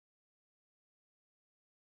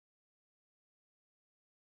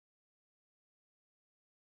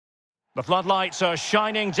The floodlights are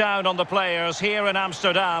shining down on the players here in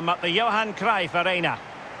Amsterdam at the Johan Cruyff Arena.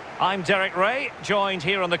 I'm Derek Ray, joined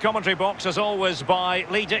here on the commentary box as always by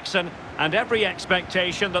Lee Dixon, and every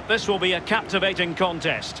expectation that this will be a captivating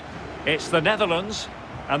contest. It's the Netherlands,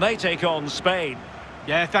 and they take on Spain.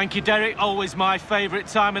 Yeah, thank you, Derek. Always my favourite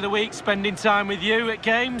time of the week, spending time with you at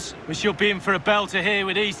games. We should be in for a belter here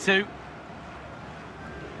with these two.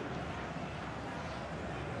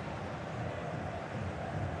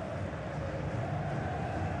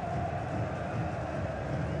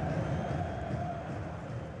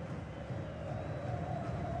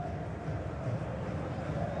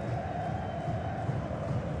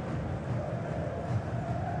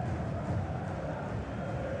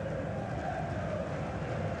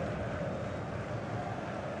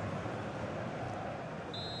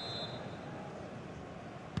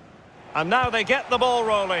 And now they get the ball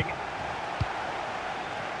rolling.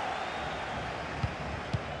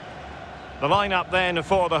 The lineup then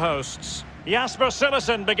for the hosts. Jasper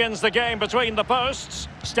Cillessen begins the game between the posts.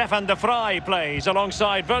 Stefan de Vrij plays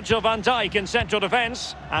alongside Virgil van Dijk in central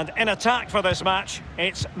defence. And in attack for this match,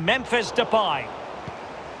 it's Memphis Depay.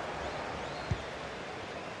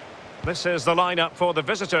 This is the lineup for the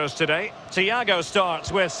visitors today. Thiago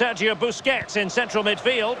starts with Sergio Busquets in central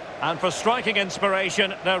midfield. And for striking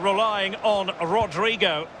inspiration, they're relying on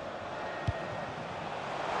Rodrigo.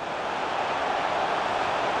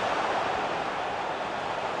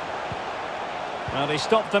 Well, he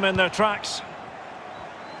stopped them in their tracks.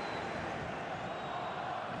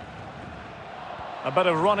 A bit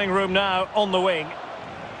of running room now on the wing.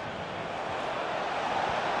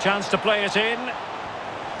 Chance to play it in.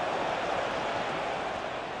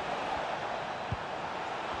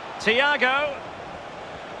 Thiago.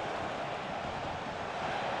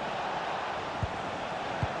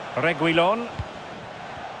 Reguilon.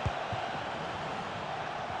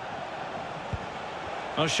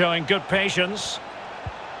 Showing good patience.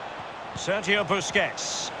 Sergio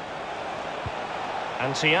Busquets.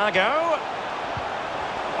 And Thiago.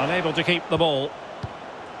 Unable to keep the ball.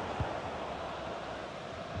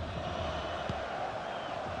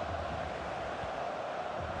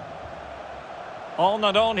 On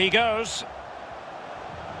and on he goes.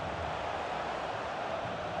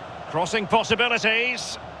 Crossing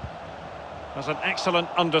possibilities. Has an excellent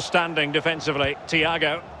understanding defensively,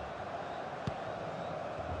 Thiago.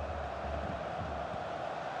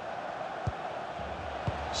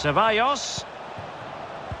 Ceballos.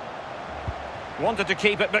 Wanted to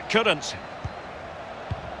keep it but couldn't.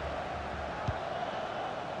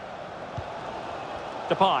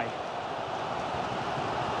 Depay.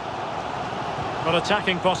 Got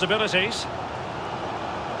attacking possibilities.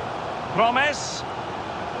 Promise.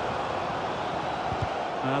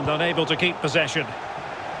 And unable to keep possession.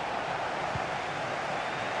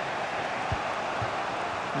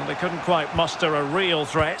 Well, they couldn't quite muster a real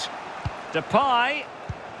threat. Depay.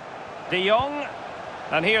 De Jong.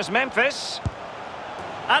 And here's Memphis.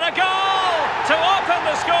 And a goal to open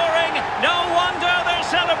the scoring. No wonder they're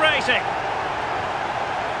celebrating.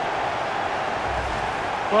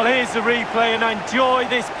 Well, here's the replay, and I enjoy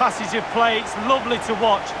this passage of play. It's lovely to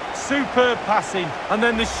watch. Superb passing. And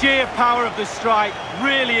then the sheer power of the strike,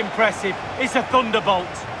 really impressive. It's a thunderbolt.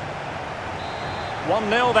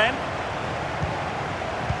 1-0 then.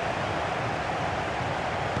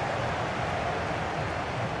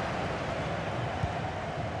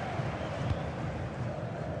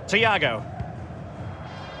 Thiago.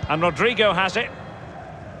 And Rodrigo has it.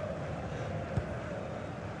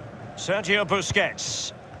 Sergio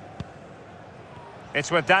Busquets. It's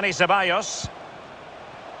with Dani Ceballos.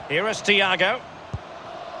 Here is Thiago.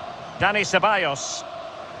 Dani Ceballos.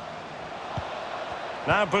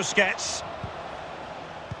 Now Busquets.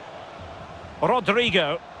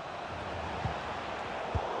 Rodrigo.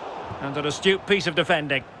 And an astute piece of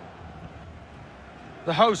defending.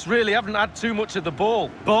 The hosts really haven't had too much of the ball,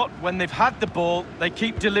 but when they've had the ball, they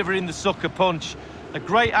keep delivering the sucker punch. A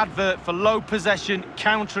great advert for low possession,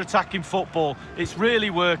 counter-attacking football. It's really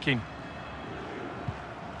working.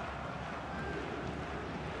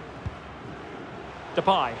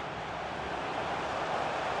 Depay.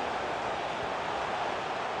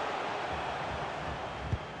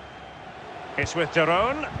 It's with De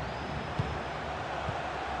Roon.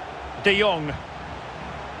 De Jong.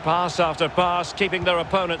 Pass after pass, keeping their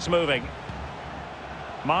opponents moving.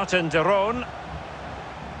 Martin De Roon.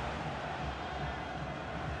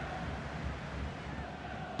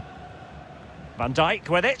 Van Dijk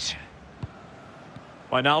with it.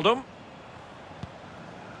 Wijnaldum.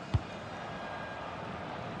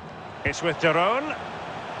 It's with De Roon.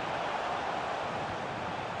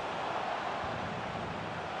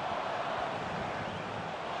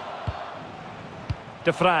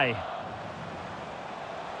 De Vrij.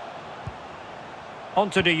 On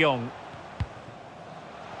to De Jong.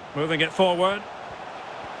 Moving it forward.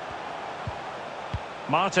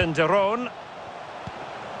 Martin de Roon.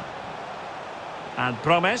 And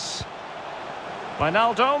Promes.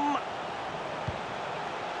 Wijnaldum.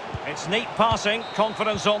 It's neat passing,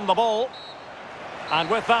 confidence on the ball. And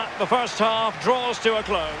with that, the first half draws to a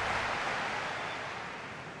close.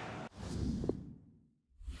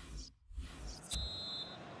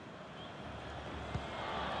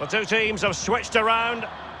 The two teams have switched around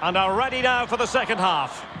and are ready now for the second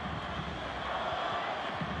half.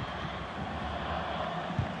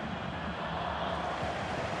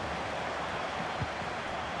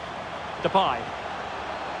 Depay.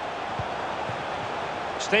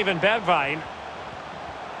 Steven Bergwijn.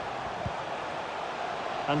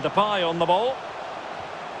 And Depay on the ball.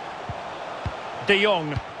 De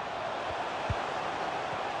Jong.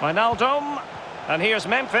 Wijnaldum. And here's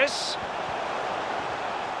Memphis.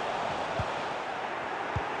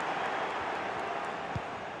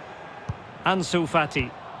 Ansu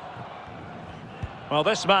Fati. Well,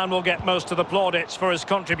 this man will get most of the plaudits for his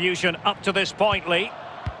contribution up to this point, Lee.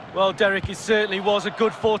 Well, Derek, it certainly was a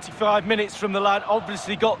good 45 minutes from the lad.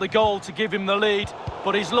 Obviously got the goal to give him the lead,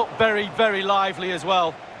 but he's looked very, very lively as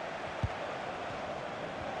well.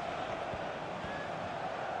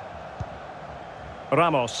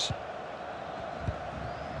 Ramos.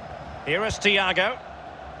 Here is Thiago.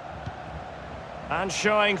 And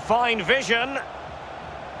showing fine vision.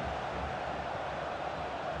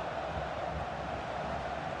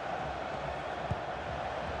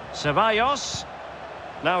 Ceballos.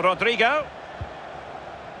 Now Rodrigo.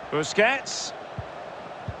 Busquets.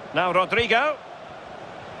 Now Rodrigo.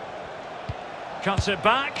 Cuts it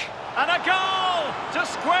back. And a goal to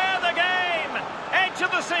square the game. Edge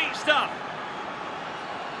of the seat stuff.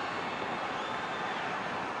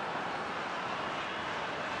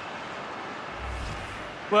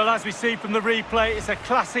 Well, as we see from the replay, it's a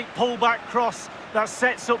classic pullback cross that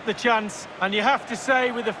sets up the chance. And you have to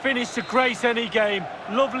say, with a finish to grace any game,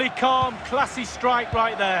 lovely, calm, classy strike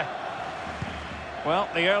right there. Well,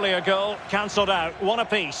 the earlier goal cancelled out. One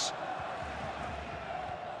apiece.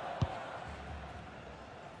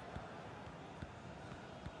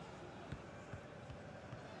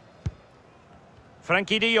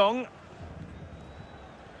 Frankie de Jong.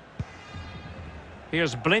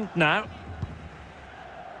 Here's Blind now.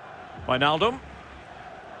 Wijnaldum.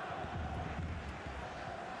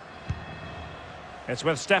 It's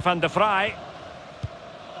with Stefan de Vrij.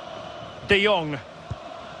 De Jong.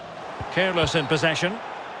 Careless in possession.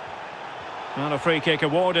 And a free kick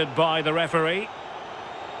awarded by the referee.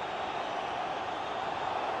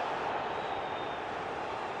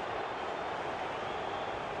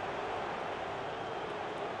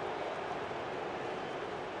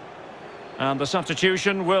 And the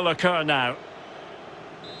substitution will occur now.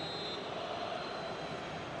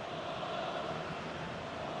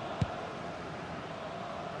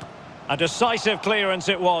 A decisive clearance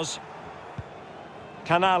it was.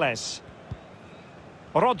 Canales.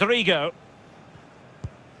 Rodrigo.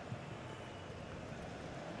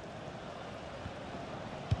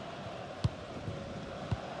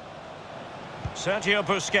 Sergio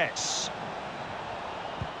Busquets.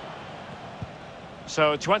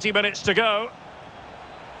 So 20 minutes to go.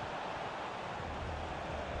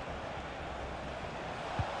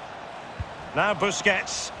 Now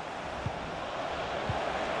Busquets.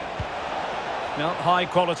 No, high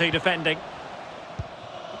quality defending.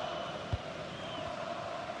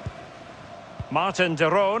 Martin de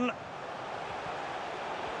Roon.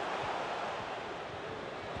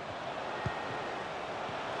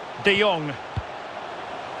 De Jong.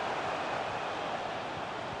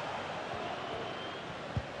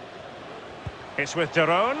 It's with de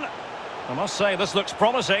Roon. I must say this looks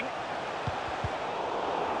promising.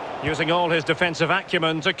 Using all his defensive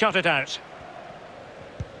acumen to cut it out.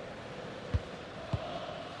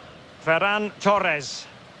 Ferran Torres.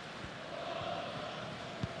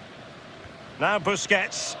 Now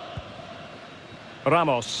Busquets.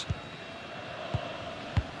 Ramos.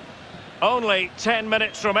 Only 10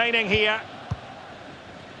 minutes remaining here.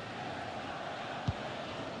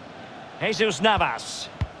 Jesus Navas.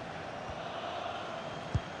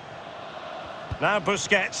 Now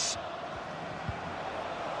Busquets.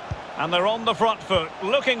 And they're on the front foot,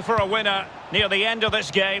 looking for a winner near the end of this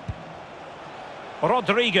game.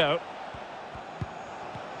 Rodrigo.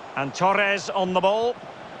 And Torres on the ball.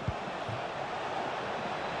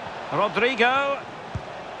 Rodrigo.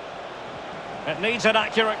 It needs an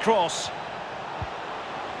accurate cross.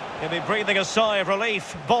 He'll be breathing a sigh of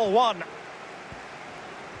relief. Ball one.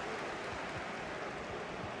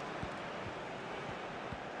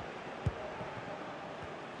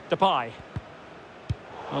 Depay.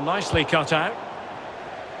 Well, nicely cut out.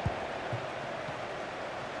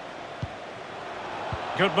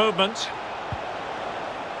 Good movement.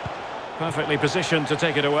 Perfectly positioned to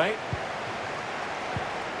take it away.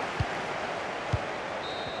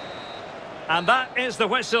 And that is the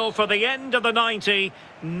whistle for the end of the 90.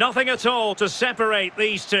 Nothing at all to separate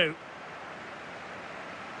these two.